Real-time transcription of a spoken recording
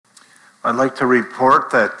I'd like to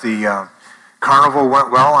report that the carnival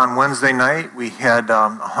went well on Wednesday night. We had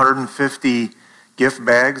 150 gift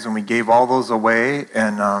bags, and we gave all those away.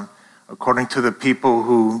 And according to the people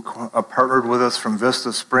who partnered with us from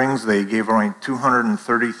Vista Springs, they gave away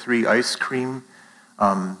 233 ice cream,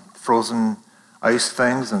 frozen ice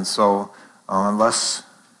things. And so unless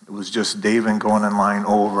it was just David going in line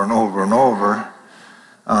over and over and over,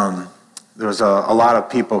 there was a lot of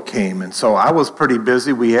people came. And so I was pretty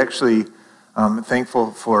busy. We actually,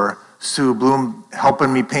 thankful for Sue Bloom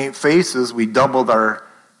helping me paint faces. We doubled our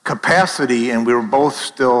capacity, and we were both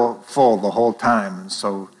still full the whole time. And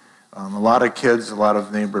so a lot of kids, a lot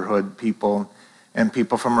of neighborhood people, and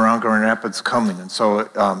people from around Grand Rapids coming. And so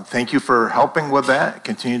thank you for helping with that.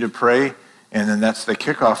 Continue to pray. And then that's the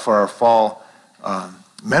kickoff for our fall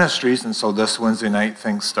ministries. And so this Wednesday night,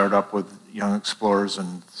 things start up with Young Explorers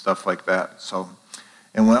and stuff like that. So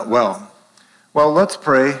it went well. Well, let's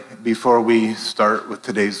pray before we start with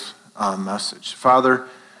today's message. Father,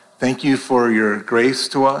 thank you for your grace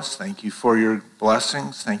to us. Thank you for your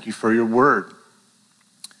blessings. Thank you for your word.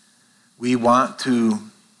 We want to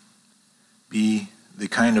be the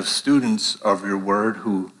kind of students of your word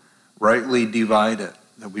who rightly divide it,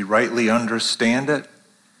 that we rightly understand it,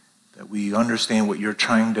 that we understand what you're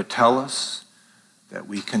trying to tell us, that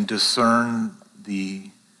we can discern the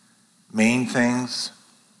main things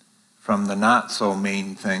from the not so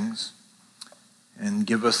main things, and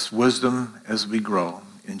give us wisdom as we grow.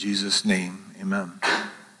 In Jesus' name, amen.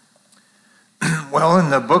 Well,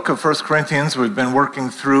 in the book of 1 Corinthians, we've been working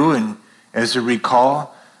through, and as you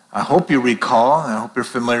recall, I hope you recall, and I hope you're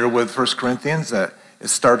familiar with 1 Corinthians, that it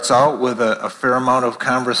starts out with a fair amount of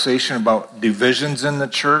conversation about divisions in the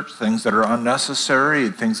church, things that are unnecessary,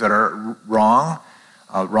 things that are wrong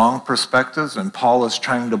perspectives, and Paul is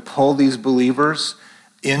trying to pull these believers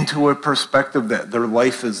into a perspective that their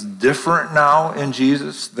life is different now in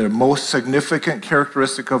Jesus. The most significant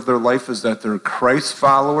characteristic of their life is that they're Christ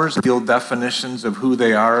followers, real definitions of who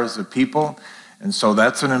they are as a people. And so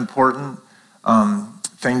that's an important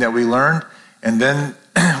thing that we learned. And then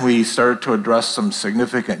we started to address some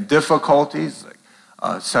significant difficulties,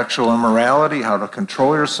 like sexual immorality, how to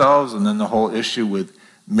control yourselves, and then the whole issue with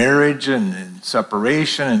marriage and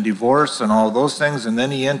separation and divorce and all those things. And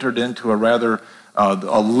then he entered into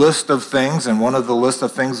a list of things, and one of the list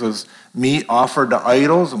of things was meat offered to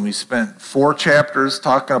idols, and we spent 4 chapters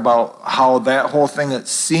talking about how that whole thing, that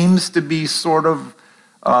seems to be sort of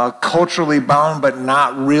culturally bound, but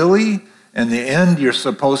not really. In the end, you're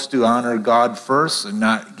supposed to honor God first and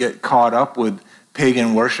not get caught up with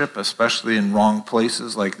pagan worship, especially in wrong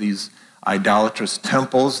places like these idolatrous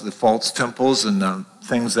temples, the false temples, and the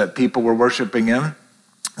things that people were worshiping in.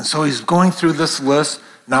 And so he's going through this list,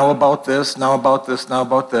 now about this, now about this, now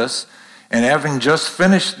about this. And having just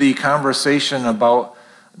finished the conversation about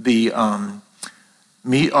the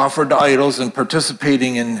meat offered to idols and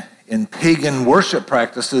participating in pagan worship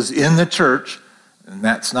practices in the church, and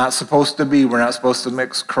that's not supposed to be, we're not supposed to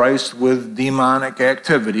mix Christ with demonic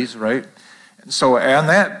activities, right? And so on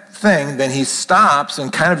that thing, then he stops,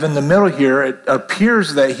 and kind of in the middle here, it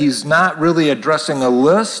appears that he's not really addressing a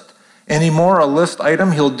list anymore, a list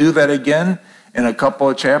item. He'll do that again in a couple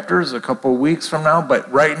of chapters, a couple of weeks from now. But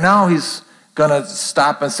right now, he's going to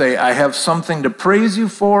stop and say, I have something to praise you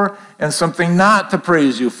for and something not to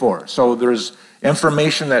praise you for. So there's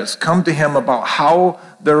information that's come to him about how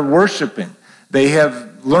they're worshiping. They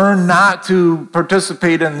have learned not to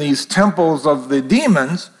participate in these temples of the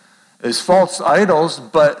demons as false idols,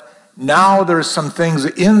 but now there's some things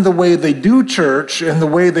in the way they do church, in the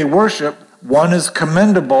way they worship. One is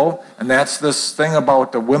commendable, and that's this thing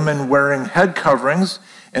about the women wearing head coverings,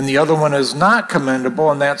 and the other one is not commendable,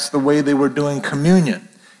 and that's the way they were doing communion.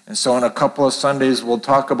 And so in a couple of Sundays, we'll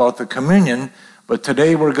talk about the communion, but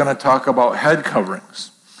today we're going to talk about head coverings.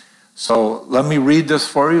 So let me read this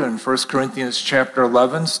for you in 1 Corinthians chapter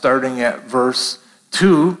 11, starting at verse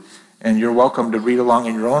 2, and you're welcome to read along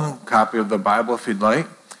in your own copy of the Bible if you'd like.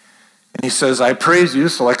 And he says, I praise you.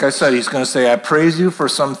 So like I said, he's going to say, I praise you for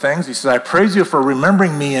some things. He says, I praise you for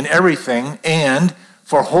remembering me in everything and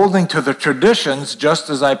for holding to the traditions just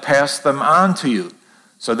as I passed them on to you.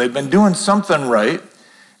 So they've been doing something right.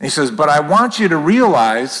 And he says, but I want you to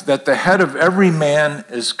realize that the head of every man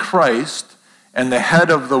is Christ, and the head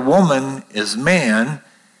of the woman is man,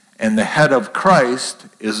 and the head of Christ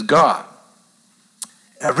is God.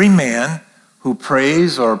 Every man who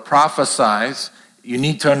prays or prophesies, you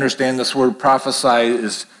need to understand this word prophesy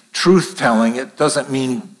is truth-telling. It doesn't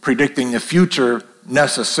mean predicting the future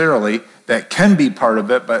necessarily. That can be part of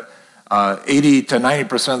it, but 80 to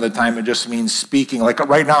 90% of the time, it just means speaking. Like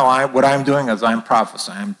right now, what I'm doing is I'm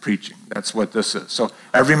prophesying, I'm preaching. That's what this is. So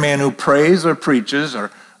every man who prays or preaches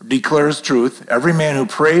or declares truth, every man who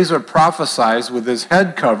prays or prophesies with his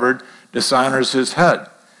head covered dishonors his head.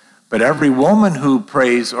 But every woman who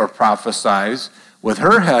prays or prophesies with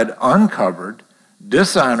her head uncovered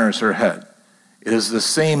dishonors her head. It is the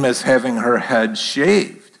same as having her head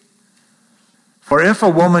shaved. For if a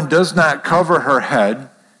woman does not cover her head,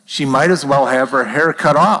 she might as well have her hair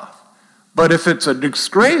cut off. But if it's a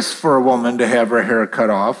disgrace for a woman to have her hair cut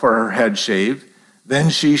off or her head shaved, then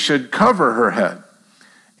she should cover her head.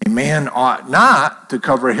 A man ought not to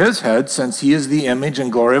cover his head, since he is the image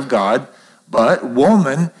and glory of God, but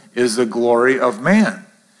woman is the glory of man.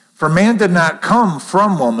 For man did not come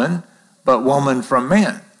from woman, but woman from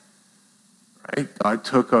man. Right? God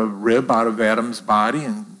took a rib out of Adam's body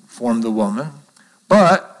and formed the woman.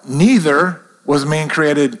 But neither was man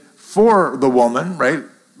created for the woman, right?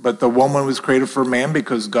 But the woman was created for man,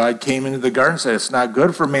 because God came into the garden and said it's not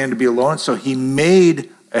good for man to be alone, so he made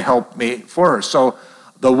a helpmate for her. So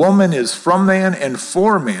the woman is from man and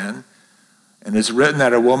for man, and it's written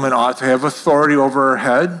that a woman ought to have authority over her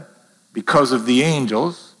head because of the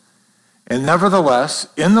angels. And nevertheless,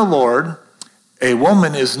 in the Lord, a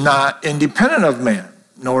woman is not independent of man,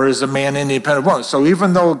 nor is a man independent of woman. So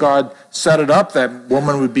even though God set it up that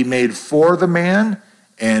woman would be made for the man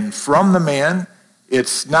and from the man,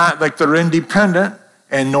 it's not like they're independent,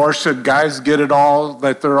 and nor should guys get it all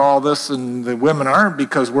that they're all this and the women aren't,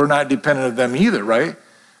 because we're not dependent of them either, right?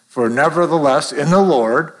 For nevertheless, in the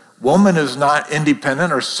Lord, woman is not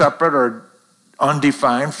independent or separate or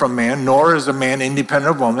undefined from man, nor is a man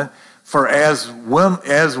independent of woman. For as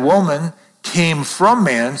woman came from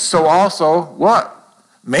man, so also what?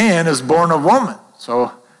 Man is born of woman.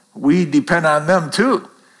 So we depend on them too.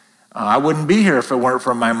 I wouldn't be here if it weren't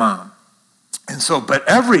for my mom. And so, but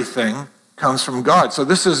everything comes from God. So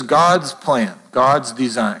this is God's plan, God's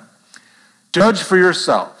design. Judge for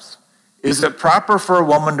yourselves. Is it proper for a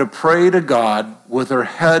woman to pray to God with her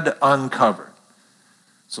head uncovered?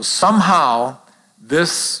 So somehow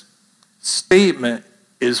this statement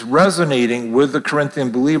is resonating with the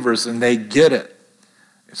Corinthian believers, and they get it.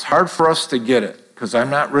 It's hard for us to get it, because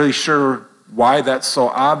I'm not really sure why that's so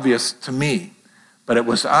obvious to me. But it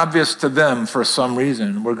was obvious to them for some reason,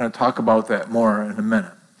 and we're going to talk about that more in a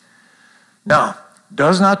minute. Now,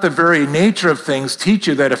 does not the very nature of things teach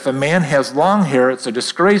you that if a man has long hair, it's a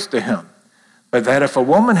disgrace to him, but that if a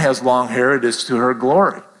woman has long hair, it is to her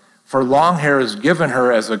glory? For long hair is given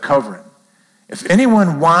her as a covering. If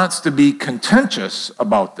anyone wants to be contentious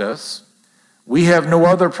about this, we have no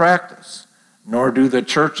other practice, nor do the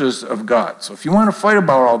churches of God. So if you want to fight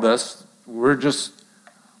about all this, this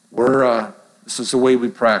is the way we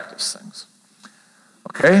practice things.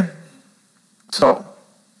 Okay? So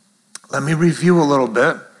let me review a little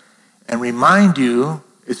bit and remind you,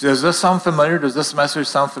 does this sound familiar? Does this message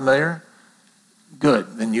sound familiar?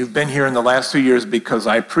 Good. Then you've been here in the last 2 years, because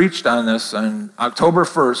I preached on this on October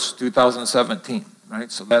 1st, 2017,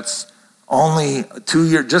 right? So that's only 2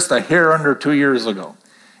 years, just a hair under 2 years ago.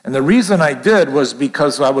 And the reason I did was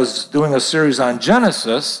because I was doing a series on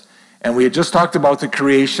Genesis, and we had just talked about the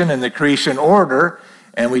creation and the creation order,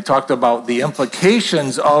 and we talked about the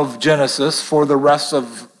implications of Genesis for the rest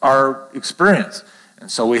of our experience.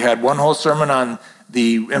 And so we had one whole sermon on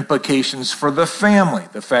the implications for the family,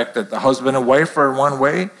 the fact that the husband and wife are one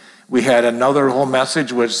way. We had another whole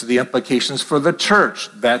message, which is the implications for the church.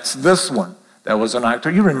 That's this one. That was in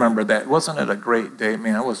October. You remember that. Wasn't it a great day?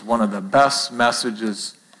 Man, it was one of the best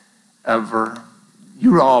messages ever.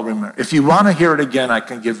 You all remember. If you want to hear it again, I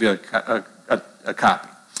can give you a copy.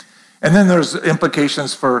 And then there's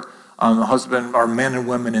implications for husband or men and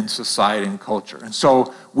women in society and culture. And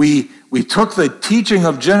so we took the teaching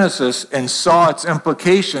of Genesis and saw its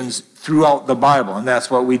implications throughout the Bible. And that's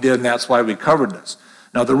what we did, and that's why we covered this.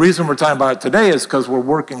 Now, the reason we're talking about it today is because we're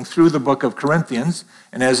working through the book of Corinthians.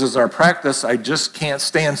 And as is our practice, I just can't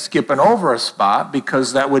stand skipping over a spot,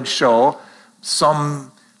 because that would show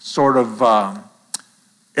some sort of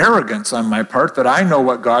arrogance on my part that I know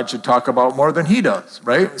what God should talk about more than he does,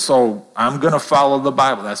 right? So I'm going to follow the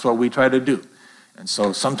Bible. That's what we try to do. And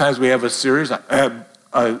so sometimes we have a series,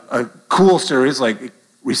 a cool series like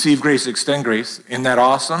Receive Grace, Extend Grace. Isn't that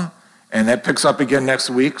awesome? And that picks up again next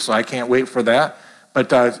week, so I can't wait for that. But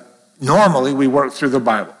normally we work through the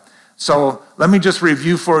Bible. So let me just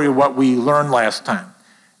review for you what we learned last time.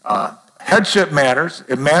 Headship matters.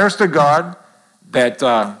 It matters to God that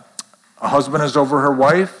a husband is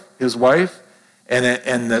over his wife,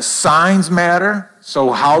 and the signs matter.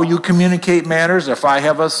 So how you communicate matters. If I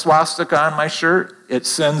have a swastika on my shirt, it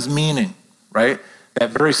sends meaning, right? That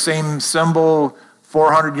very same symbol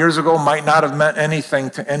 400 years ago might not have meant anything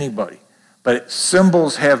to anybody. But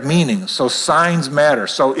symbols have meaning, so signs matter.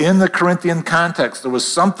 So in the Corinthian context, there was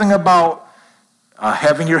something about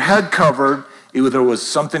having your head covered. Either there was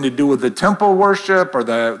something to do with the temple worship or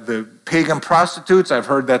the pagan prostitutes. I've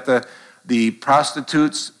heard that the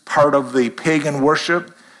prostitutes, part of the pagan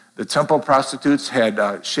worship, the temple prostitutes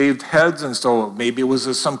had shaved heads, and so maybe it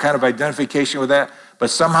was some kind of identification with that. But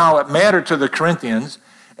somehow it mattered to the Corinthians.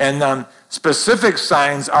 And specific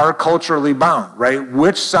signs are culturally bound, right?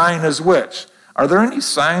 Which sign is which? Are there any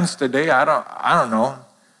signs today? I don't know.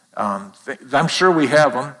 I'm sure we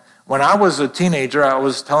have them. When I was a teenager, I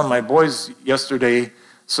was telling my boys yesterday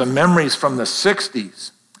some memories from the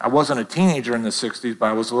 60s. I wasn't a teenager in the 60s, but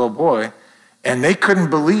I was a little boy. And they couldn't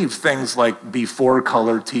believe things like before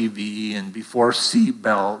color TV and before seat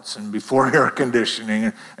belts and before air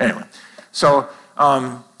conditioning. Anyway, so...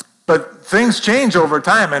 But things change over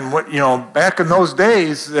time, and back in those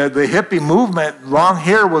days, the hippie movement, long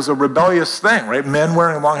hair was a rebellious thing, right? Men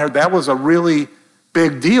wearing long hair, that was a really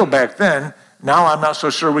big deal back then. Now I'm not so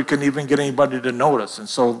sure we can even get anybody to notice, and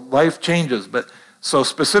so life changes. But so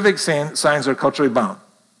specific signs are culturally bound.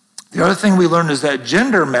 The other thing we learned is that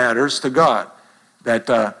gender matters to God, that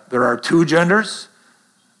there are two genders,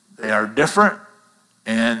 they are different,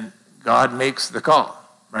 and God makes the call,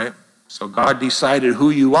 right? So God decided who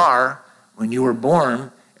you are when you were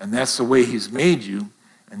born, and that's the way he's made you,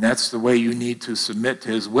 and that's the way you need to submit to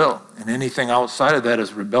his will. And anything outside of that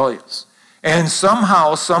is rebellious. And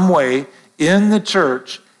somehow, some way, in the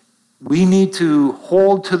church, we need to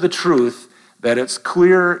hold to the truth that it's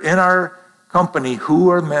clear in our company who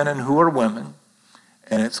are men and who are women,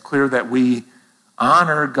 and it's clear that we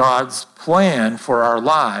honor God's plan for our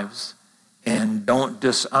lives and don't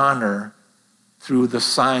dishonor through the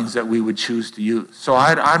signs that we would choose to use. So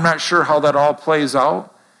I'm not sure how that all plays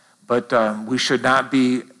out, but we should not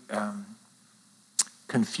be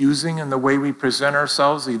confusing in the way we present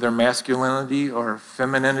ourselves, either masculinity or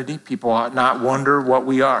femininity. People ought not wonder what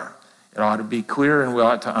we are. It ought to be clear, and we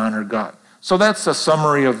ought to honor God. So that's a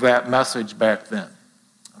summary of that message back then,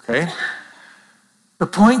 okay? The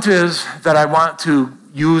point is that I want to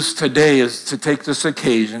use today is to take this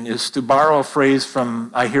occasion is to borrow a phrase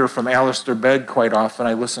I hear from Alistair Begg quite often.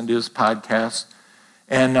 I listen to his podcast,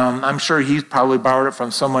 and I'm sure he's probably borrowed it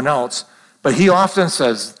from someone else, but he often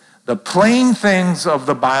says, the plain things of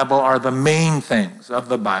the Bible are the main things of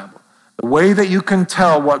the Bible. The way that you can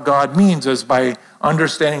tell what God means is by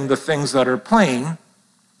understanding the things that are plain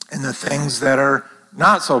and the things that are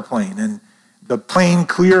not so plain. And the plain,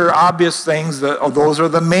 clear, obvious things, those are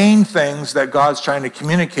the main things that God's trying to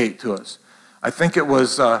communicate to us. I think it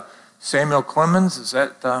was Samuel Clemens, is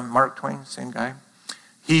that Mark Twain, same guy?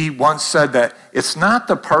 He once said that it's not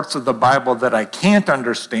the parts of the Bible that I can't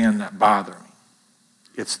understand that bother me.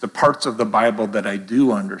 It's the parts of the Bible that I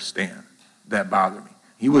do understand that bother me.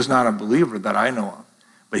 He was not a believer that I know of,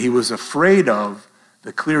 but he was afraid of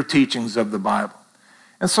the clear teachings of the Bible.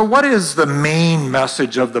 And so what is the main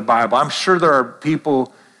message of the Bible? I'm sure there are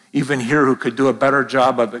people even here who could do a better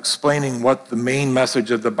job of explaining what the main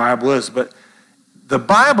message of the Bible is, but the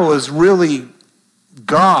Bible is really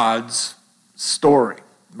God's story,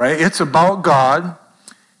 right? It's about God.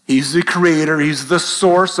 He's the creator. He's the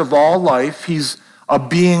source of all life. He's a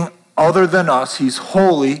being other than us. He's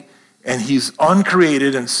holy, and he's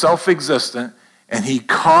uncreated and self-existent, and he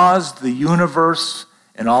caused the universe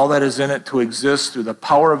and all that is in it to exist through the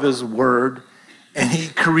power of his word. And he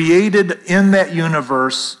created in that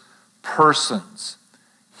universe persons,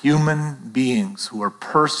 human beings who are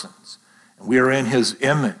persons. And we are in his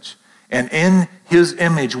image. And in his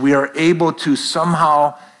image, we are able to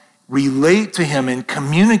somehow relate to him and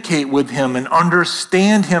communicate with him and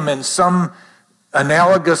understand him in some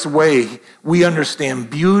analogous way. We understand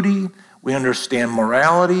beauty. We understand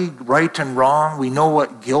morality, right and wrong. We know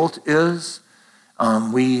what guilt is.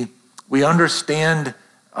 We understand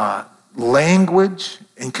language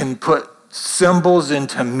and can put symbols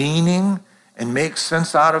into meaning and make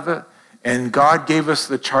sense out of it. And God gave us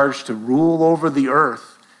the charge to rule over the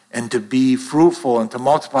earth and to be fruitful and to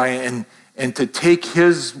multiply and to take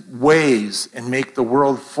his ways and make the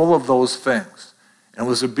world full of those things. And it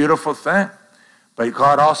was a beautiful thing. But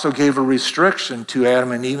God also gave a restriction to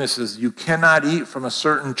Adam and Eve. It says, you cannot eat from a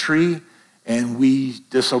certain tree, and we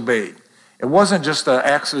disobeyed. It wasn't just an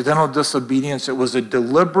accidental disobedience. It was a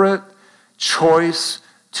deliberate choice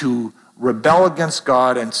to rebel against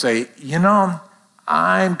God and say,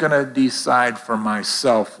 I'm going to decide for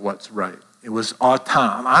myself what's right. It was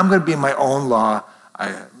autonomous. I'm going to be my own law.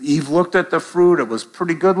 Eve looked at the fruit. It was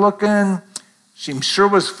pretty good looking. She sure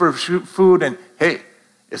was for food, and hey,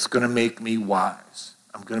 it's going to make me wise.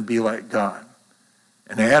 I'm going to be like God.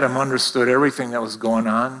 And Adam understood everything that was going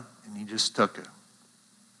on, and he just took it.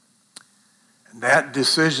 And that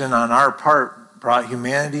decision on our part brought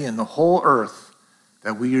humanity and the whole earth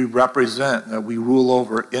that we represent, that we rule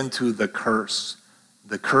over, into the curse.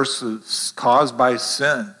 The curse is caused by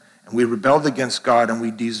sin. And we rebelled against God, and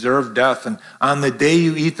we deserve death. And on the day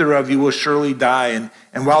you eat thereof, you will surely die.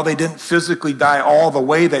 And while they didn't physically die all the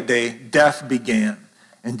way that day, death began,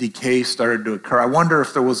 and decay started to occur. I wonder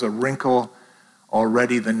if there was a wrinkle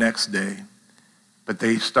already the next day. But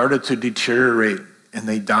they started to deteriorate, and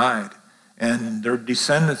they died. And their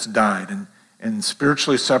descendants died, and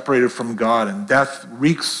spiritually separated from God. And death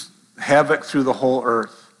wreaks havoc through the whole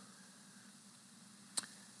earth.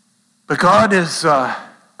 But God is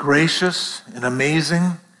gracious and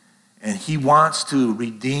amazing, and he wants to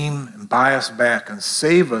redeem and buy us back and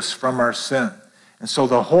save us from our sin. And so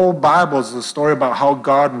the whole Bible is a story about how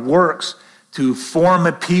God works to form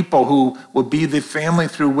a people who will be the family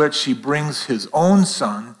through which he brings his own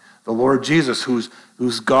son, the Lord Jesus, who's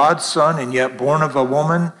God's son and yet born of a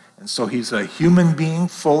woman. And so he's a human being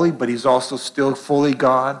fully, but he's also still fully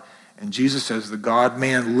God. And Jesus, as the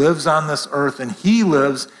God-man, lives on this earth, and he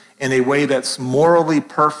lives in a way that's morally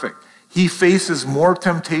perfect. He faces more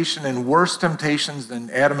temptation and worse temptations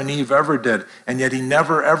than Adam and Eve ever did, and yet he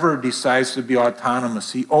never, ever decides to be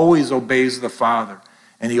autonomous. He always obeys the Father,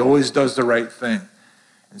 and he always does the right thing.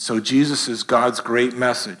 And so Jesus is God's great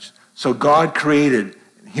message. So God created,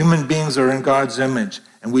 human beings are in God's image,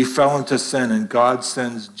 and we fell into sin, and God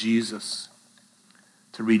sends Jesus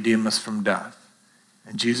to redeem us from death.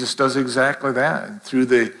 And Jesus does exactly that. And through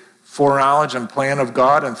the foreknowledge and plan of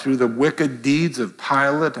God, and through the wicked deeds of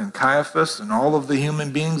Pilate and Caiaphas and all of the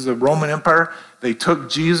human beings of the Roman Empire, they took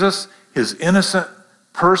Jesus, his innocent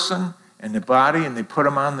person and the body, and they put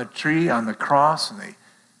him on the tree, on the cross, and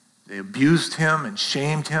they abused him and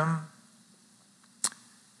shamed him.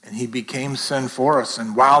 And he became sin for us.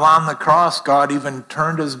 And while on the cross, God even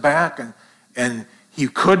turned his back, and he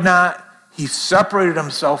separated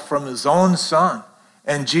himself from his own son.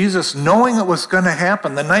 And Jesus, knowing it was going to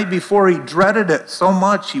happen, the night before, he dreaded it so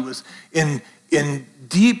much. He was in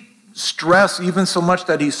deep stress, even so much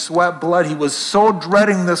that he sweat blood. He was so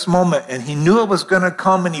dreading this moment, and he knew it was going to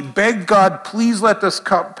come, and he begged God, please let this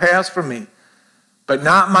cup pass from me. But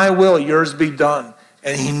not my will, yours be done.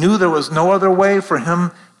 And he knew there was no other way for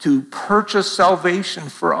him to purchase salvation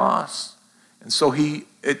for us. And so he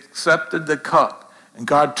accepted the cup, and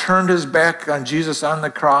God turned his back on Jesus on the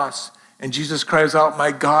cross. And Jesus cries out,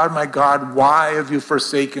 my God, why have you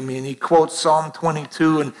forsaken me? And he quotes Psalm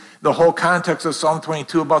 22 and the whole context of Psalm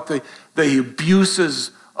 22 about the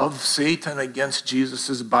abuses of Satan against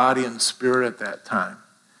Jesus' body and spirit at that time.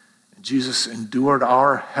 And Jesus endured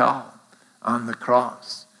our hell on the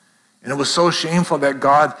cross. And it was so shameful that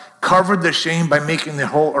God covered the shame by making the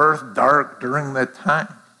whole earth dark during that time.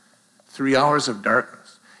 3 hours of darkness.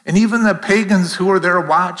 And even the pagans who were there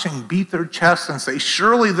watching beat their chests and say,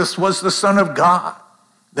 surely this was the Son of God.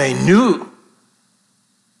 They knew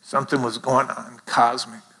something was going on,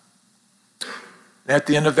 cosmic. And at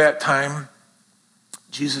the end of that time,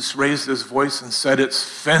 Jesus raised his voice and said, it's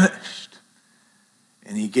finished.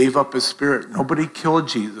 And he gave up his spirit. Nobody killed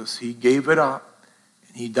Jesus. He gave it up,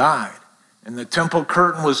 and he died. And the temple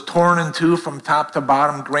curtain was torn in two from top to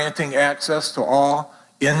bottom, granting access to all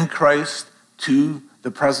in Christ to the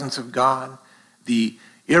presence of God. The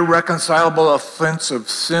irreconcilable offense of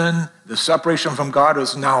sin, the separation from God,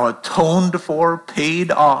 is now atoned for, paid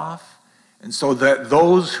off, and so that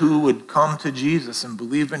those who would come to Jesus and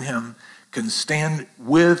believe in him can stand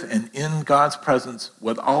with and in God's presence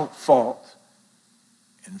without fault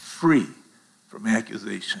and free from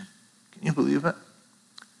accusation. Can you believe it?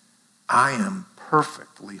 I am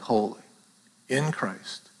perfectly holy in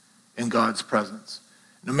Christ, in God's presence.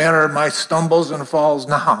 No matter my stumbles and falls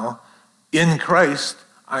now, in Christ,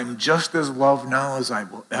 I'm just as loved now as I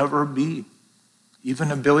will ever be.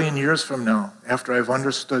 Even a billion years from now, after I've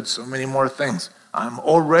understood so many more things, I'm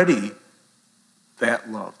already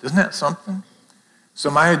that loved. Isn't that something?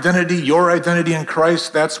 So my identity, your identity in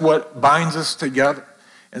Christ, that's what binds us together.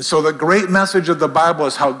 And so the great message of the Bible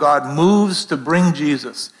is how God moves to bring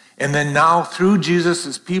Jesus. And then now through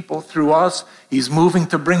Jesus' people, through us, he's moving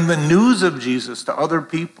to bring the news of Jesus to other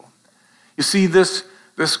people. You see, this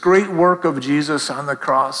great work of Jesus on the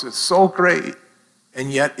cross is so great,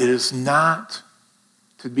 and yet it is not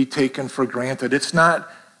to be taken for granted. It's not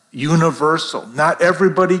universal. Not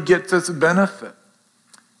everybody gets this benefit.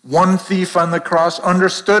 One thief on the cross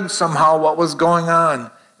understood somehow what was going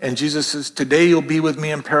on, and Jesus says, today you'll be with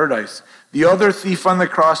me in paradise. The other thief on the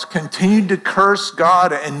cross continued to curse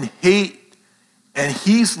God and hate, and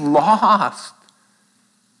he's lost.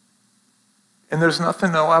 And there's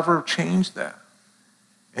nothing that'll ever change that.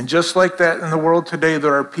 And just like that in the world today,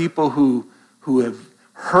 there are people who have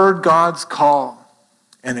heard God's call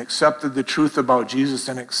and accepted the truth about Jesus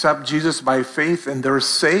and accept Jesus by faith, and they're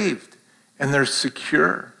saved and they're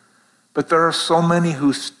secure. But there are so many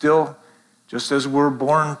who still, just as we're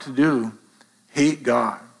born to do, hate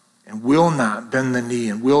God and will not bend the knee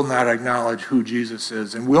and will not acknowledge who Jesus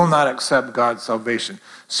is and will not accept God's salvation.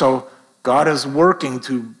 So God is working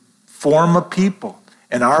to form a people.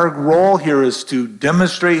 And our role here is to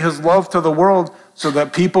demonstrate his love to the world so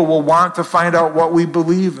that people will want to find out what we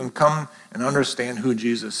believe and come and understand who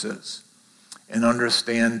Jesus is and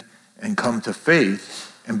understand and come to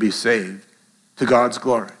faith and be saved to God's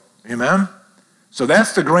glory. Amen? So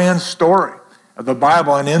that's the grand story of the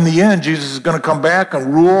Bible. And in the end, Jesus is going to come back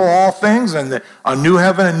and rule all things and a new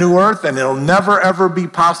heaven and new earth, and it'll never, ever be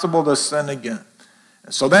possible to sin again.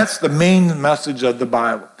 And so that's the main message of the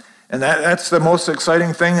Bible. And that's the most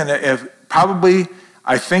exciting thing. And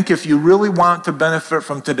I think if you really want to benefit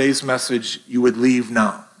from today's message, you would leave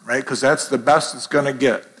now, right? Because that's the best it's going to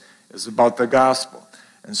get, is about the gospel.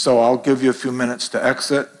 And so I'll give you a few minutes to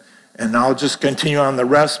exit, and I'll just continue on the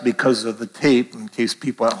rest because of the tape, in case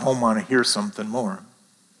people at home want to hear something more.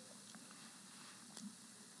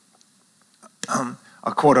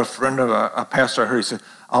 I'll quote a friend of a pastor I heard. He said,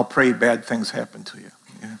 "I'll pray bad things happen to you."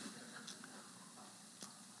 Yeah.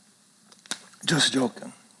 Just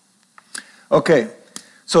joking. Okay,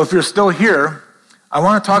 so if you're still here, I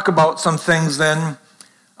want to talk about some things then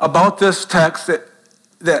about this text that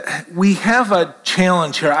we have a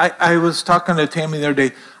challenge here. I was talking to Tammy the other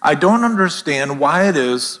day. I don't understand why it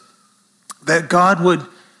is that God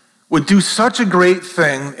would do such a great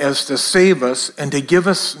thing as to save us and to give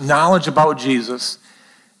us knowledge about Jesus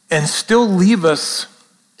and still leave us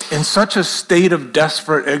in such a state of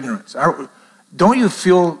desperate ignorance. Don't you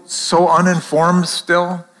feel so uninformed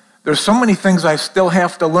still? There's so many things I still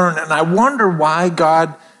have to learn, and I wonder why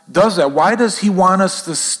God does that. Why does he want us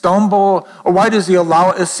to stumble, or why does he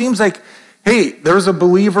allow it? It seems like, hey, there's a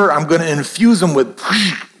believer, I'm going to infuse him with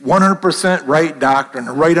 100% right doctrine,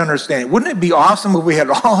 right understanding. Wouldn't it be awesome if we had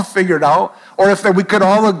it all figured out, or if we could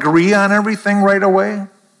all agree on everything right away?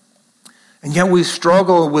 And yet we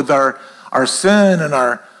struggle with our sin and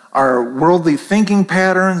our worldly thinking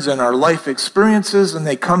patterns and our life experiences, and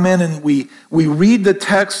they come in and we read the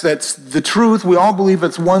text that's the truth. We all believe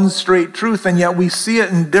it's one straight truth, and yet we see it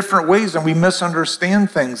in different ways and we misunderstand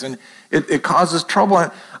things, and it causes trouble.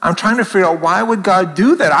 And I'm trying to figure out, why would God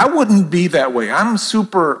do that? I wouldn't be that way. I'm a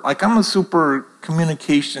super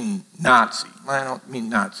communication Nazi. I don't mean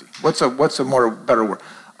Nazi. What's a more better word?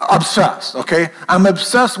 Obsessed, okay? I'm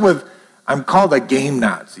obsessed with, I'm called a game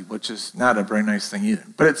Nazi, which is not a very nice thing either.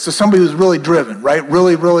 But it's somebody who's really driven, right?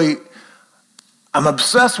 Really, really, I'm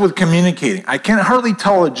obsessed with communicating. I can hardly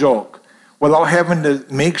tell a joke without having to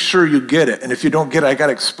make sure you get it. And if you don't get it, I got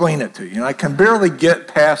to explain it to you. I can barely get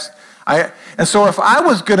past, and so if I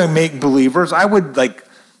was going to make believers, I would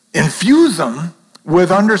infuse them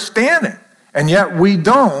with understanding. And yet we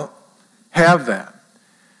don't have that.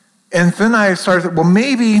 And then I started, well,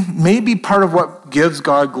 maybe part of what gives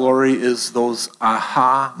God glory is those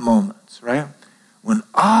aha moments, right? When,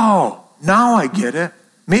 oh, now I get it.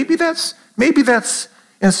 Maybe that's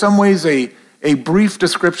in some ways a brief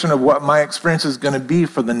description of what my experience is going to be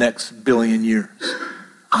for the next billion years.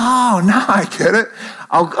 Oh, now I get it.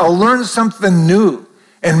 I'll learn something new.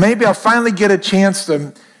 And maybe I'll finally get a chance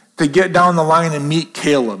to get down the line and meet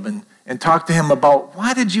Caleb and talk to him about,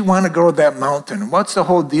 why did you want to go to that mountain? And what's the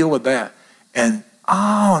whole deal with that? And,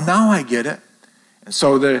 oh, now I get it. And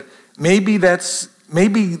so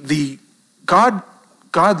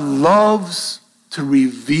God loves to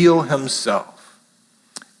reveal himself.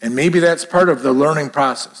 And maybe that's part of the learning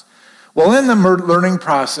process. Well, in the learning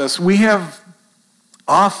process, we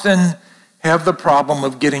often have the problem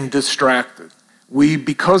of getting distracted.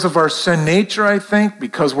 Because of our sin nature, I think,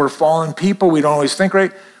 because we're fallen people, we don't always think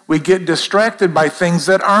right, we get distracted by things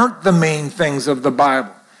that aren't the main things of the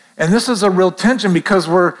Bible. And this is a real tension, because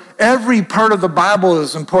every part of the Bible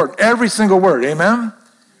is important. Every single word, amen?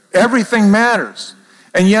 Everything matters.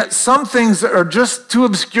 And yet some things are just too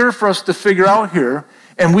obscure for us to figure out here,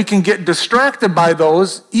 and we can get distracted by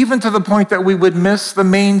those, even to the point that we would miss the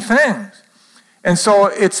main things. And so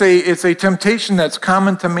it's a temptation that's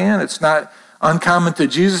common to man. It's not uncommon to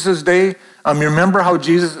Jesus' day. You remember how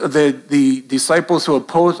the disciples who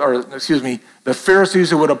the Pharisees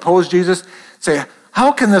who would oppose Jesus say,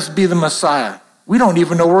 how can this be the Messiah? We don't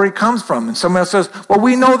even know where he comes from. And someone else says, well,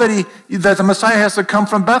 we know that the Messiah has to come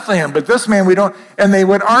from Bethlehem, but this man we don't. And they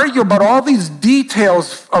would argue about all these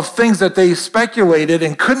details of things that they speculated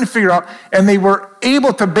and couldn't figure out. And they were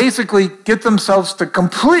able to basically get themselves to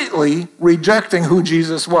completely rejecting who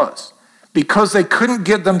Jesus was because they couldn't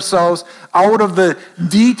get themselves out of the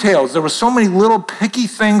details. There were so many little picky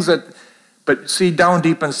things but see, down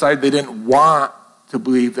deep inside, they didn't want to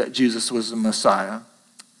believe that Jesus was the Messiah.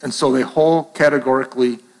 And so they whole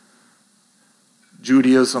categorically,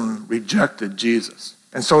 Judaism rejected Jesus.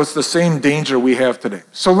 And so it's the same danger we have today.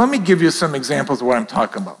 So let me give you some examples of what I'm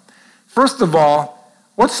talking about. First of all,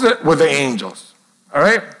 what's with the angels? All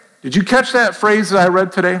right? Did you catch that phrase that I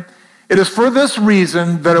read today? It is for this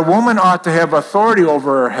reason that a woman ought to have authority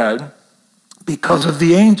over her head because of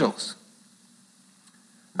the angels.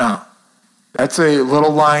 Now, that's a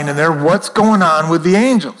little line in there. What's going on with the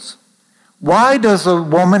angels? Why does a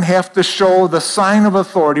woman have to show the sign of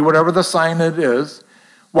authority, whatever the sign it is?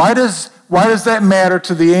 Why does that matter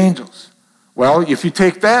to the angels? Well, if you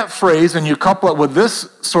take that phrase and you couple it with this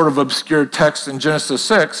sort of obscure text in Genesis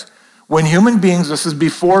 6, when human beings, this is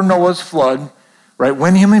before Noah's flood, right?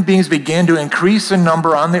 When human beings began to increase in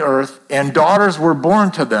number on the earth and daughters were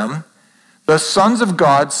born to them, the sons of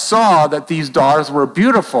God saw that these daughters were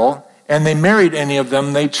beautiful and they married any of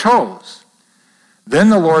them they chose. Then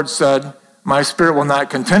the Lord said, my spirit will not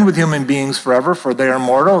contend with human beings forever, for they are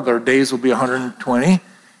mortal. Their days will be 120.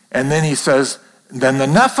 And then he says, then the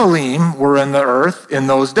Nephilim were in the earth in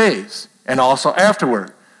those days, and also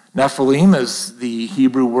afterward. Nephilim is the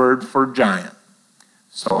Hebrew word for giant.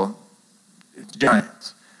 So it's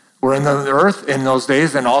giants. Were in the earth in those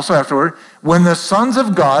days, and also afterward. When the sons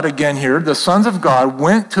of God, again here, the sons of God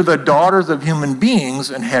went to the daughters of human beings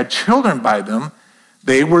and had children by them,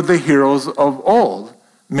 they were the heroes of old,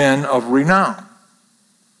 men of renown.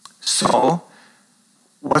 So,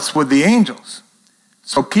 what's with the angels?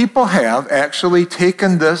 So people have actually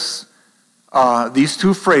taken these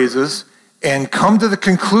two phrases and come to the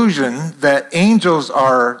conclusion that angels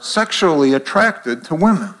are sexually attracted to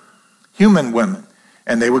women, human women.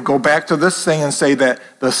 And they would go back to this thing and say that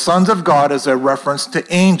the sons of God is a reference to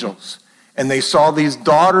angels. And they saw these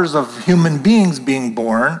daughters of human beings being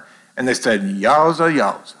born, and they said, yowza,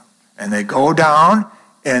 yowza. And they go down,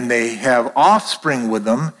 and they have offspring with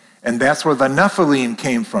them, and that's where the Nephilim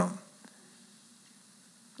came from.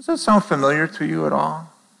 Does that sound familiar to you at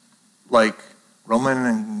all? Like Roman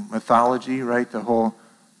and mythology, right? The whole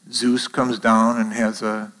Zeus comes down and has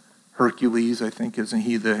a Hercules, I think, isn't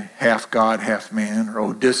he the half god, half man, or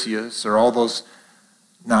Odysseus, or all those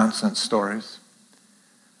nonsense stories.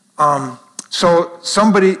 So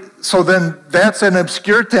then that's an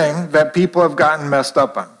obscure thing that people have gotten messed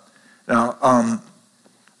up on. Now,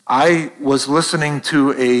 I was listening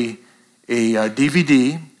to a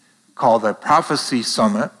DVD called the Prophecy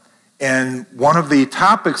Summit, and one of the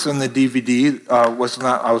topics in the DVD I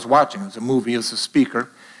was watching. It was a movie as a speaker,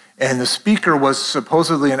 and the speaker was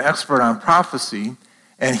supposedly an expert on prophecy,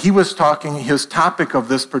 and he was talking, his topic of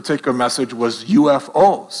this particular message was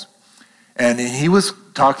UFOs. And he was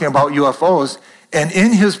talking about UFOs, and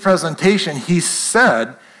in his presentation, he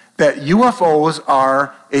said that UFOs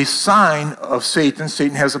are a sign of Satan.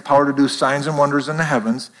 Satan has the power to do signs and wonders in the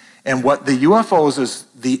heavens. And what the UFOs is,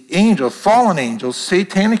 the angels, fallen angels,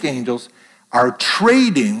 satanic angels, are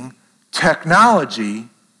trading technology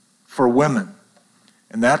for women.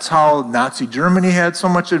 And that's how Nazi Germany had so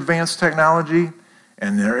much advanced technology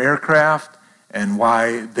and their aircraft, and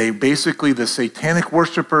why they basically, the satanic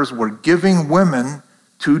worshipers were giving women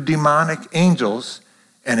to demonic angels,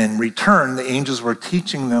 and in return, the angels were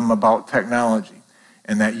teaching them about technology.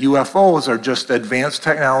 And that UFOs are just advanced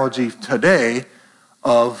technology today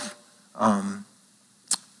of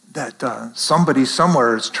that somebody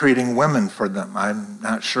somewhere is trading women for them. I'm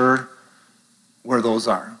not sure where those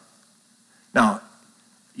are. Now,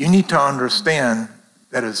 you need to understand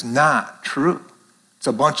that is not true. It's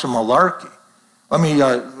a bunch of malarkey. Let me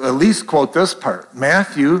at least quote this part.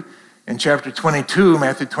 Matthew, in chapter 22,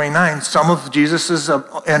 Matthew 29, some of Jesus'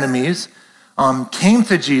 enemies came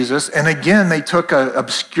to Jesus, and again, they took an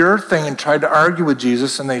obscure thing and tried to argue with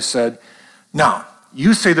Jesus, and they said, now,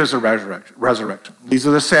 you say there's a resurrection. These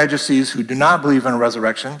are the Sadducees who do not believe in a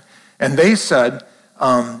resurrection, and they said,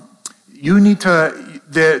 you need to,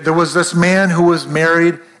 there was this man who was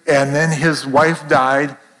married, and then his wife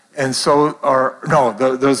died, and so,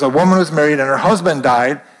 there was a woman who was married, and her husband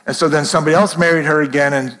died, and so then somebody else married her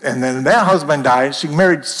again, and then that husband died. She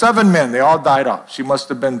married 7 men. They all died off. She must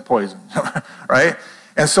have been poisoned, right?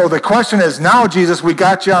 And so the question is, now, Jesus, we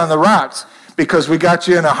got you on the rocks, because we got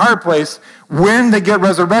you in a hard place. When they get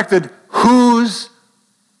resurrected, whose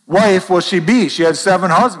wife will she be? She had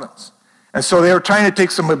 7 husbands. And so they were trying to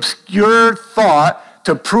take some obscure thought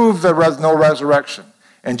to prove there was no resurrection.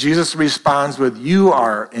 And Jesus responds with, you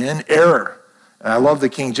are in error. And I love the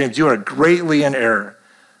King James. You are greatly in error.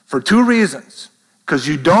 For 2 reasons. Because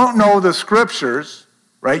you don't know the scriptures,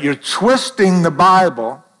 right? You're twisting the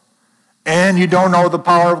Bible, and you don't know the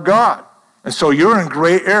power of God. And so you're in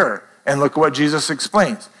great error. And look what Jesus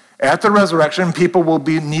explains. At the resurrection, people will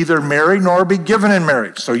be neither married nor be given in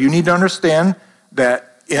marriage. So you need to understand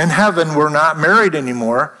that in heaven, we're not married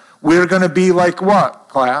anymore. We're going to be like what,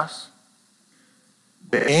 class?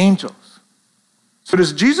 The angels. So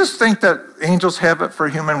does Jesus think that angels have it for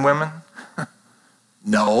human women?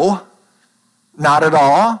 No, not at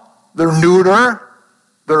all. They're neuter.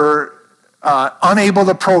 They're unable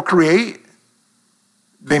to procreate.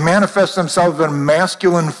 They manifest themselves in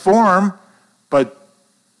masculine form, but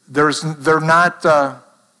they're not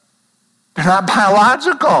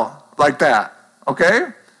biological like that, okay?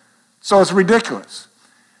 So it's ridiculous.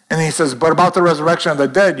 And he says, but about the resurrection of the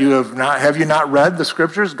dead, have you not read the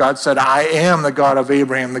scriptures? God said, I am the God of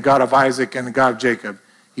Abraham, the God of Isaac, and the God of Jacob.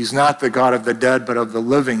 He's not the God of the dead, but of the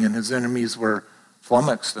living, and his enemies were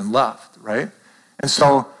flummoxed and left, right? And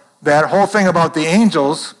so that whole thing about the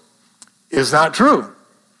angels is not true.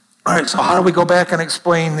 All right, so how do we go back and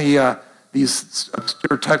explain these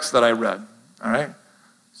obscure texts that I read? All right,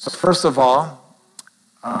 so first of all,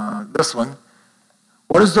 this one.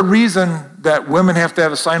 What is the reason that women have to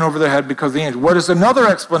have a sign over their head because of the angel? What is another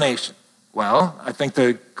explanation? Well, I think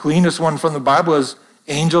the cleanest one from the Bible is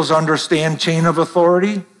angels understand chain of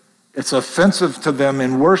authority. It's offensive to them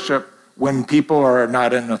in worship when people are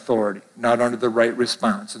not in authority, not under the right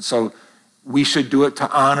response. And so we should do it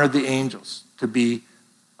to honor the angels, to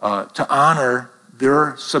honor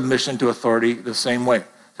their submission to authority the same way.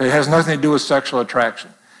 So it has nothing to do with sexual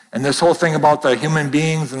attraction. And this whole thing about the human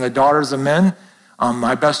beings and the daughters of men,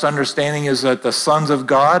 my best understanding is that the sons of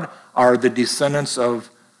God are the descendants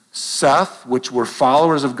of Seth, which were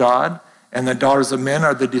followers of God, and the daughters of men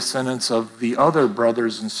are the descendants of the other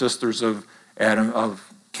brothers and sisters of Adam,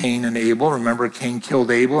 of Cain and Abel. Remember, Cain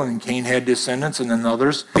killed Abel, and Cain had descendants, and then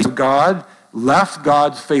others. God left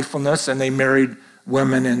God's faithfulness, and they married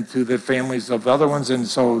women into the families of other ones, and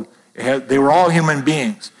so they were all human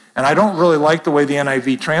beings. And I don't really like the way the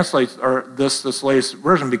NIV translates this latest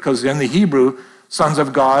version, because in the Hebrew, sons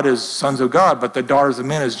of God is sons of God, but the daughters of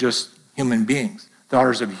men is just human beings.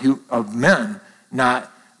 Daughters of men,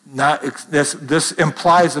 this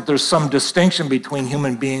implies that there's some distinction between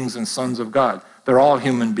human beings and sons of God. They're all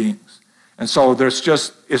human beings. And so it's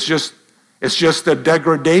just the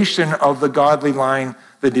degradation of the godly line,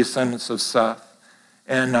 the descendants of Seth.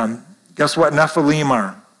 And guess what Nephilim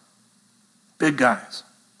are? Big guys,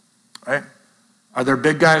 right? Are there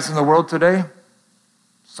big guys in the world today?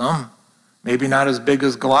 Some. Maybe not as big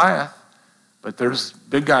as Goliath, but there's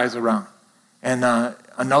big guys around. And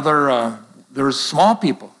there's small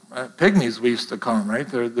people, pygmies we used to call them, right?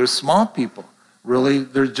 They're small people. Really,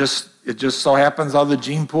 it just so happens how the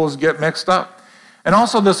gene pools get mixed up. And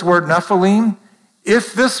also this word Nephilim,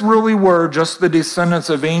 if this really were just the descendants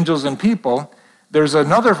of angels and people, there's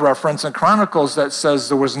another reference in Chronicles that says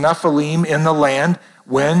there was Nephilim in the land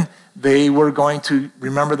when they were going to,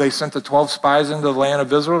 remember they sent the 12 spies into the land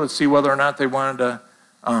of Israel to see whether or not they wanted to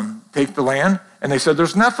take the land. And they said,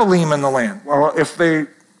 there's Nephilim in the land. Well,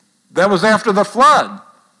 that was after the flood.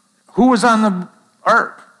 Who was on the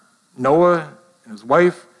ark? Noah and his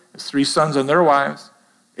wife, his 3 sons and their wives,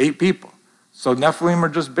 8 people. So Nephilim are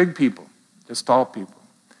just big people, just tall people.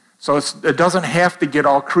 So it doesn't have to get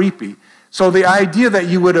all creepy. So the idea that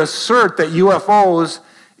you would assert that UFOs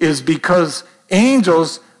is because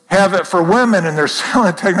angels have it for women and they're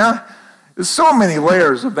selling technology, there's so many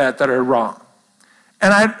layers of that are wrong.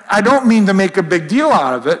 And I don't mean to make a big deal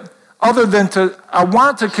out of it, other than I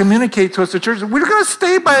want to communicate to us, the church, we're going to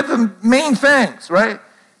stay by the main things, right?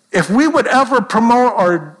 If we would ever promote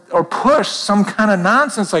or push some kind of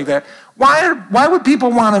nonsense like that, why would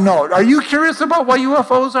people want to know it? Are you curious about what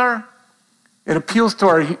UFOs are? It appeals to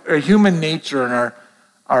our human nature and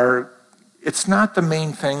our it's not the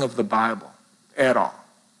main thing of the Bible at all.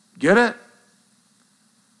 Get it?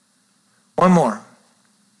 One more.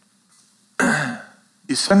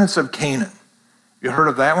 Descendants of Canaan. You heard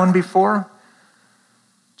of that one before?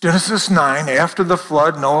 Genesis 9, after the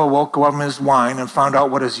flood, Noah woke up from his wine and found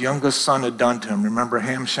out what his youngest son had done to him. Remember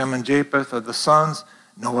Ham, Shem, and Japheth are the sons.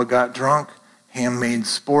 Noah got drunk. Ham made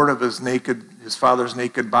sport of his father's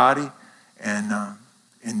naked body and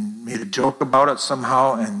made a joke about it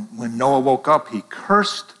somehow. And when Noah woke up, he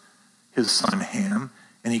cursed his son Ham,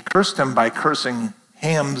 and he cursed him by cursing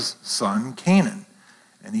Ham's son Canaan.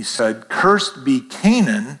 And he said, "Cursed be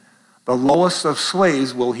Canaan, the lowest of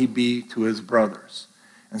slaves will he be to his brothers."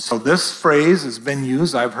 And so this phrase has been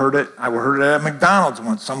used. I heard it at McDonald's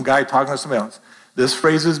once, some guy talking to somebody else. This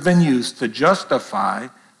phrase has been used to justify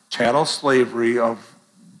chattel slavery of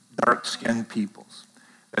dark-skinned peoples,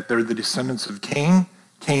 that they're the descendants of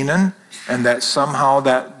Canaan, and that somehow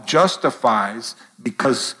that justifies,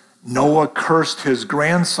 because Noah cursed his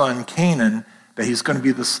grandson Canaan, that he's going to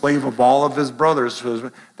be the slave of all of his brothers,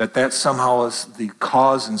 that somehow is the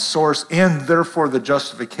cause and source, and therefore the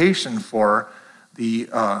justification for the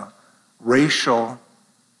racial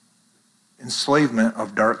enslavement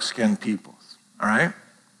of dark-skinned peoples. All right? Have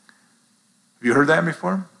you heard that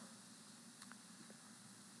before?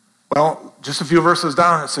 Well, just a few verses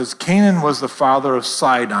down, it says, Canaan was the father of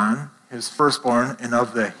Sidon, his firstborn, and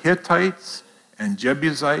of the Hittites and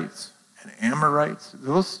Jebusites and Amorites.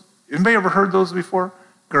 Anybody ever heard those before?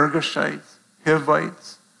 Girgashites,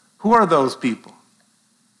 Hivites. Who are those people?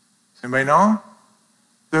 Does anybody know?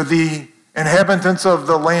 They're the inhabitants of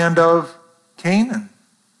the land of Canaan,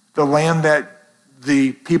 the land that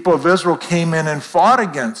the people of Israel came in and fought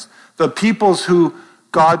against, the peoples who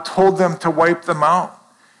God told them to wipe them out.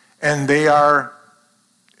 And they are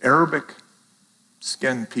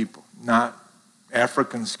Arabic-skinned people, not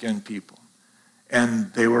African-skinned people.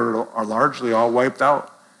 And they are largely all wiped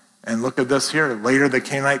out. And look at this here. Later, the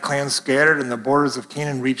Canaanite clans scattered, and the borders of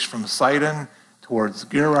Canaan reached from Sidon towards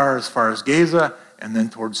Gerar as far as Gaza, and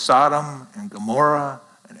then towards Sodom and Gomorrah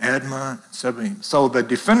and Admah and Zeboim. So the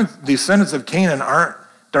descendants of Canaan aren't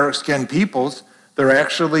dark-skinned peoples. They're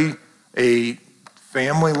actually a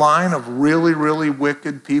family line of really, really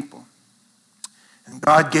wicked people. And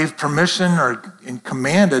God gave permission and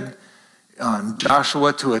commanded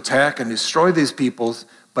Joshua to attack and destroy these peoples.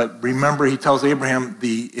 But remember, he tells Abraham,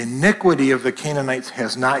 the iniquity of the Canaanites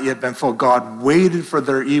has not yet been full. God waited for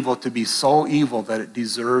their evil to be so evil that it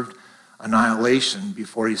deserved annihilation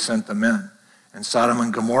before he sent them in. And Sodom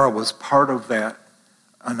and Gomorrah was part of that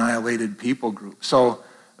annihilated people group. So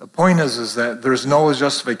the point is that there's no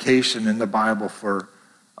justification in the Bible for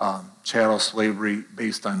chattel slavery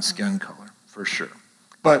based on skin color, for sure.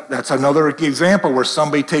 But that's another example where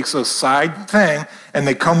somebody takes a side thing and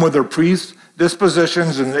they come with their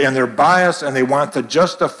predispositions and their bias, and they want to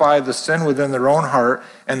justify the sin within their own heart,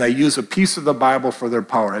 and they use a piece of the Bible for their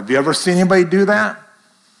power. Have you ever seen anybody do that?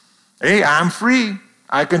 Hey, I'm free.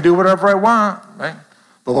 I can do whatever I want, right?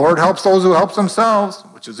 The Lord helps those who help themselves,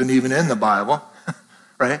 which isn't even in the Bible,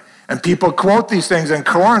 right? And people quote these things, and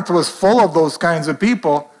Corinth was full of those kinds of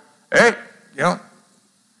people. Hey,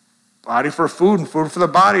 body for food and food for the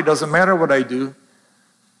body, doesn't matter what I do.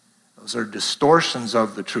 Those are distortions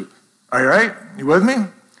of the truth. All right? You with me?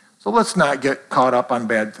 So let's not get caught up on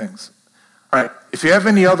bad things. All right. If you have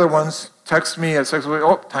any other ones, text me at 6.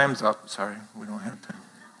 Oh, time's up. Sorry, we don't have time.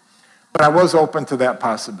 But I was open to that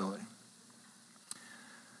possibility.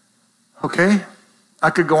 Okay? I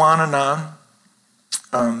could go on and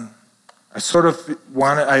on.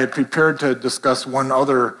 I had prepared to discuss one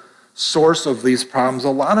other source of these problems. A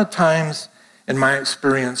lot of times, in my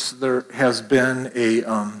experience, there has been a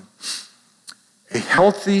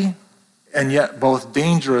healthy and yet both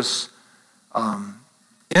dangerous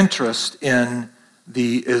interest in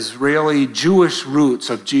the Israeli Jewish roots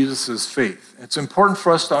of Jesus' faith. It's important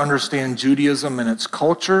for us to understand Judaism and its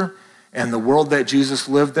culture and the world that Jesus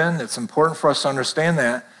lived in. It's important for us to understand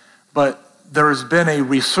that. But there has been a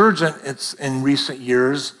resurgence in recent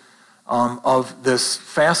years of this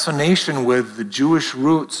fascination with the Jewish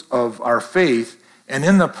roots of our faith. And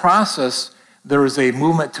in the process, there is a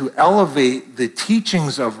movement to elevate the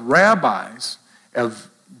teachings of rabbis, of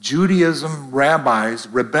Judaism rabbis,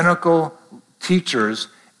 rabbinical teachers,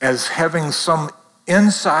 as having some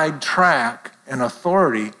inside track and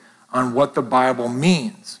authority on what the Bible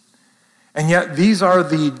means. And yet these are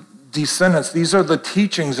the descendants, these are the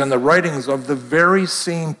teachings and the writings of the very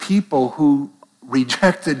same people who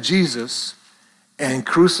rejected Jesus and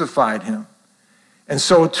crucified him. And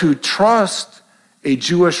so to trust a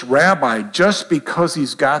Jewish rabbi just because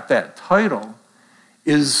he's got that title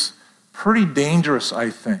is pretty dangerous,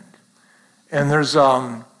 I think. And there's,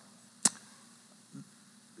 in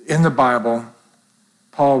the Bible,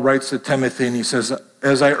 Paul writes to Timothy and he says,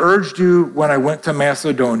 "As I urged you when I went to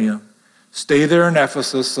Macedonia, stay there in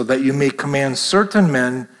Ephesus so that you may command certain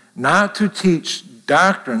men not to teach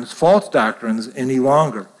doctrines, false doctrines any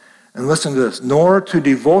longer." And listen to this, "nor to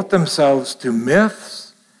devote themselves to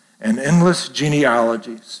myths and endless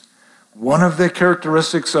genealogies." One of the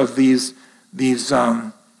characteristics of these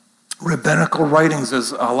rabbinical writings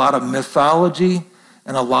is a lot of mythology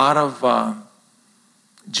and a lot of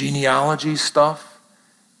genealogy stuff.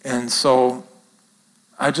 And so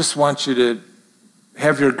I just want you to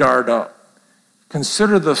have your guard up.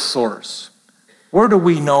 Consider the source. Where do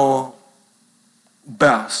we know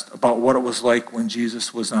best about what it was like when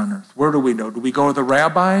Jesus was on earth? Where do we know? Do we go to the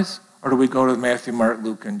rabbis or do we go to Matthew, Mark,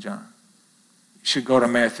 Luke, and John? You should go to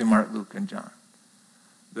Matthew, Mark, Luke, and John.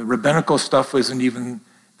 The rabbinical stuff they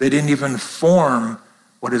didn't even form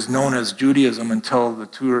what is known as Judaism until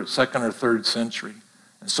the second or third century.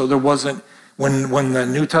 And so there wasn't, when the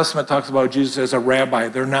New Testament talks about Jesus as a rabbi,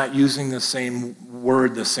 they're not using the same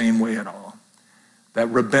word the same way at all. That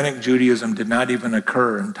rabbinic Judaism did not even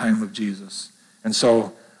occur in time of Jesus. And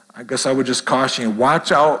so I guess I would just caution you,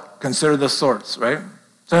 watch out, consider the source, right?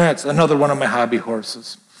 So that's another one of my hobby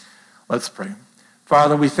horses. Let's pray.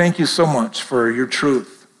 Father, we thank you so much for your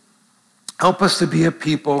truth. Help us to be a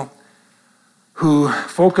people who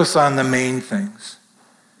focus on the main things.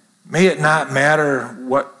 May it not matter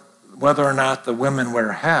whether or not the women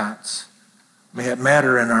wear hats. May it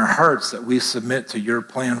matter in our hearts that we submit to your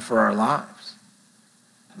plan for our lives.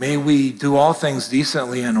 May we do all things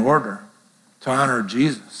decently in order to honor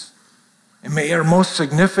Jesus. And may our most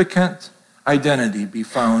significant identity be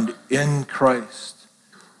found in Christ,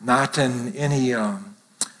 not in any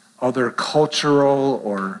other cultural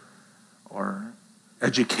or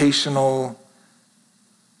educational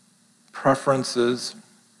preferences.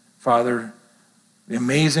 Father, the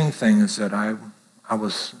amazing thing is that I'm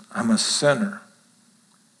a sinner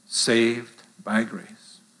saved by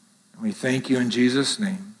grace. And we thank you in Jesus'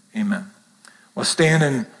 name. Amen. Well,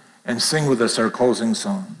 stand and sing with us our closing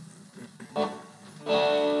song.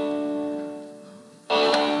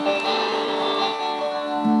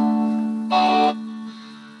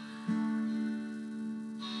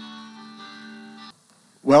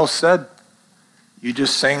 Well said. You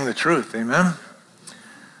just sang the truth. Amen.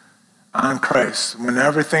 On Christ. When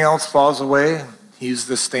everything else falls away, he's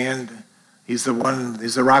the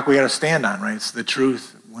rock we got to stand on, right? It's the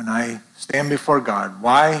truth. When I stand before God,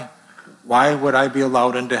 why would I be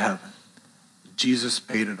allowed into heaven? Jesus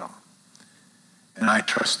paid it all. And I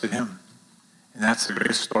trusted him. And that's the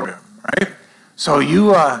great story, right? So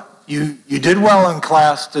you did well in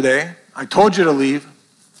class today. I told you to leave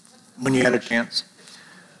when you had a chance.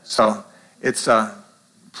 So it's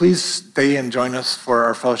please stay and join us for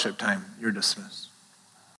our fellowship time. You're dismissed.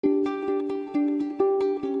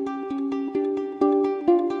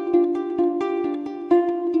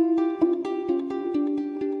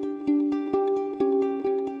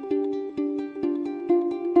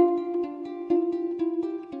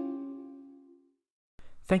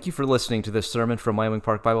 Thank you for listening to this sermon from Wyoming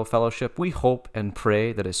Park Bible Fellowship. We hope and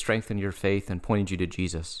pray that it strengthened your faith and pointed you to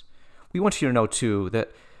Jesus. We want you to know, too,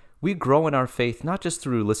 that we grow in our faith not just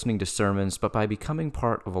through listening to sermons, but by becoming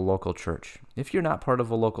part of a local church. If you're not part of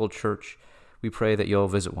a local church, we pray that you'll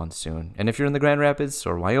visit one soon. And if you're in the Grand Rapids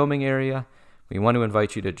or Wyoming area, we want to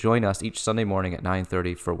invite you to join us each Sunday morning at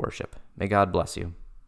 9:30 for worship. May God bless you.